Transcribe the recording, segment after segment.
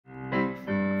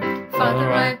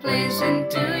Father, I place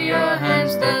into your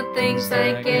hands the things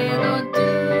I cannot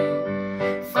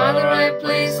do. Father, I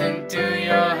place into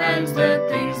your hands the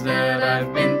things that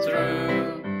I've been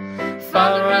through.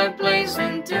 Father, I place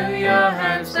into your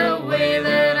hands the way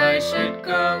that I should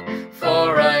go.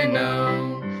 For I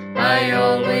know I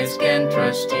always can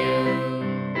trust you.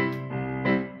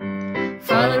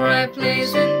 Father, I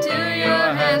place into your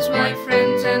hands my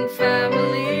friends and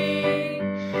family.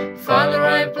 Father,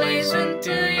 I place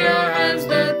into your hands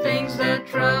the things that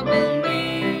trouble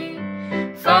me.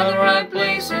 Father, I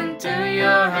place into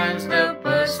your hands the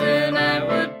person I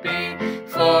would be.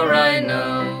 For I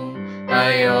know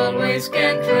I always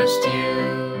can trust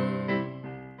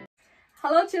you.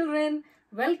 Hello children,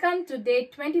 welcome to day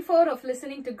 24 of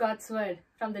listening to God's Word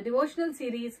from the devotional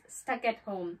series Stuck at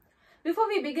Home. Before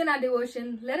we begin our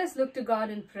devotion, let us look to God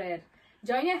in prayer.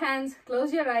 Join your hands,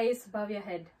 close your eyes, bow your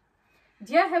head.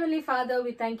 Dear Heavenly Father,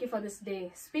 we thank you for this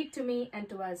day. Speak to me and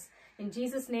to us. In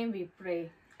Jesus' name we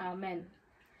pray. Amen.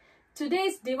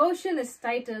 Today's devotion is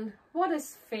titled, What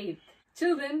is Faith?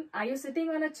 Children, are you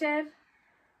sitting on a chair?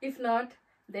 If not,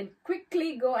 then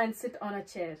quickly go and sit on a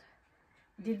chair.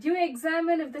 Did you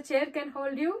examine if the chair can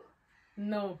hold you?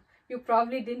 No, you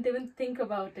probably didn't even think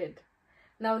about it.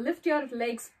 Now lift your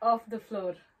legs off the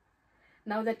floor.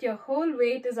 Now that your whole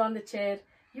weight is on the chair,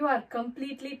 you are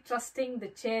completely trusting the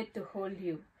chair to hold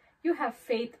you. You have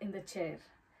faith in the chair.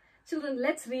 Children,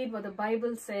 let's read what the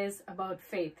Bible says about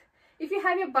faith. If you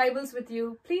have your Bibles with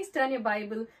you, please turn your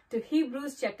Bible to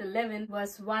Hebrews chapter 11,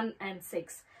 verse 1 and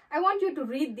 6. I want you to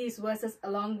read these verses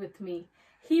along with me.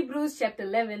 Hebrews chapter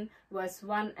 11, verse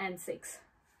 1 and 6.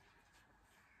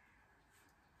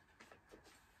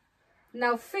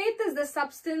 Now faith is the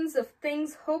substance of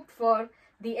things hoped for,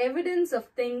 the evidence of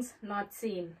things not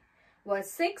seen.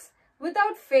 Verse 6,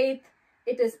 without faith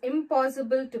it is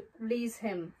impossible to please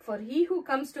him, for he who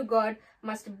comes to God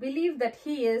must believe that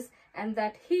he is, and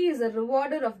that he is a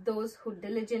rewarder of those who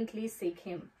diligently seek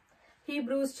him.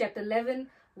 Hebrews chapter 11,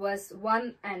 verse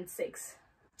 1 and 6.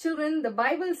 Children, the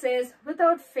Bible says,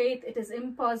 without faith it is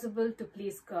impossible to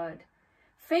please God.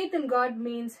 Faith in God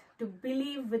means to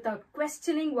believe without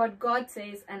questioning what God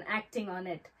says and acting on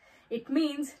it. It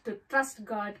means to trust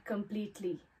God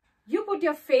completely. You put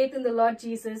your faith in the Lord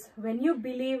Jesus when you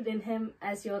believed in him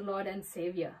as your Lord and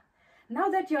Savior. Now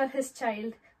that you are his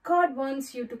child, God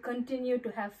wants you to continue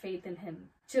to have faith in him.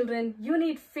 Children, you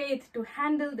need faith to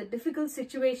handle the difficult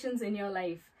situations in your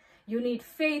life. You need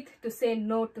faith to say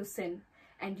no to sin.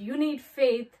 And you need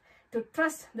faith to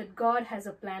trust that God has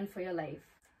a plan for your life.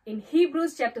 In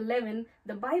Hebrews chapter 11,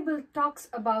 the Bible talks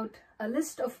about a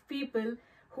list of people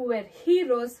who were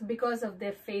heroes because of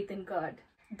their faith in God.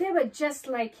 They were just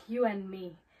like you and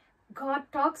me. God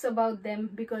talks about them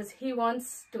because he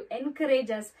wants to encourage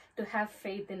us to have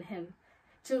faith in him.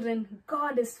 Children,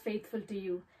 God is faithful to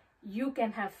you. You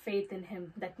can have faith in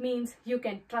him. That means you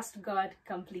can trust God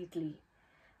completely.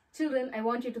 Children, I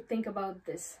want you to think about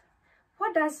this.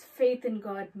 What does faith in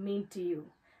God mean to you?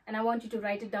 And I want you to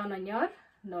write it down on your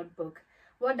notebook.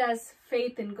 What does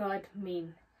faith in God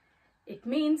mean? It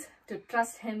means to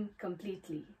trust him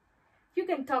completely. You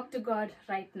can talk to God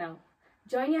right now.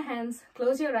 Join your hands,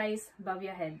 close your eyes, bow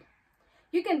your head.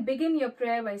 You can begin your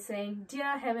prayer by saying,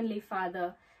 Dear Heavenly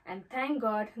Father, and thank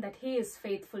God that he is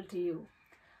faithful to you.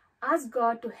 Ask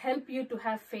God to help you to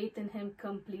have faith in him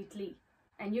completely.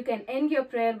 And you can end your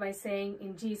prayer by saying,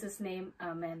 in Jesus' name,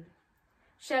 Amen.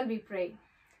 Shall we pray?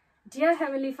 Dear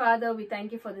Heavenly Father, we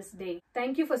thank you for this day.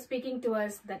 Thank you for speaking to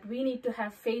us that we need to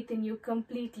have faith in you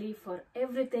completely for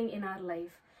everything in our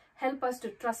life. Help us to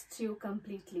trust you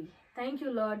completely. Thank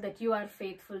you, Lord, that you are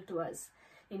faithful to us.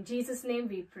 In Jesus' name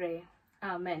we pray.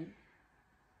 Amen.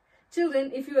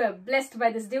 Children, if you are blessed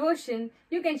by this devotion,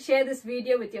 you can share this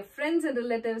video with your friends and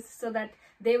relatives so that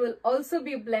they will also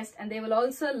be blessed and they will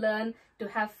also learn to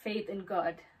have faith in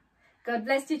God. God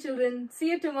bless you, children.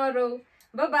 See you tomorrow.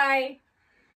 Bye-bye.